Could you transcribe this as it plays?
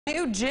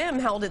New gym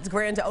held its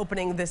grand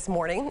opening this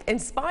morning.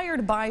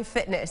 Inspired by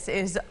Fitness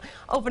is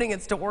opening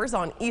its doors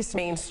on East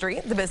Main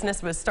Street. The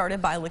business was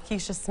started by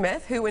Lakeisha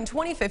Smith, who in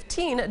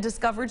 2015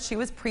 discovered she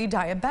was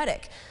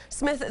pre-diabetic.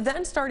 Smith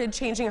then started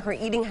changing her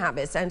eating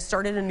habits and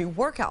started a new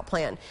workout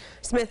plan.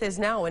 Smith is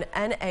now an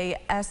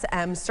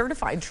NASM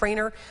certified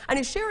trainer and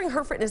is sharing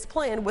her fitness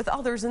plan with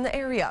others in the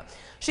area.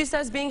 She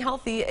says being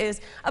healthy is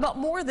about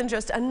more than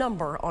just a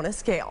number on a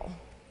scale.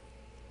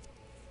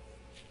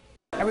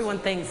 Everyone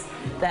thinks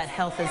that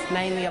health is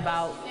mainly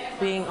about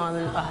being on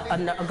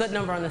a good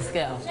number on the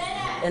scale.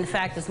 In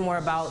fact, it's more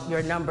about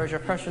your numbers, your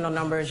personal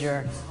numbers,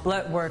 your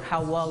blood work,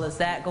 how well is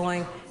that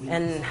going,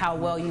 and how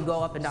well you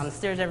go up and down the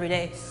stairs every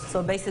day.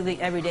 So basically,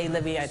 everyday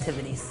living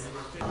activities.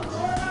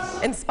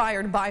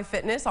 Inspired by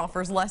Fitness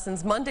offers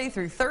lessons Monday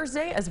through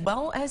Thursday as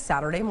well as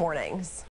Saturday mornings.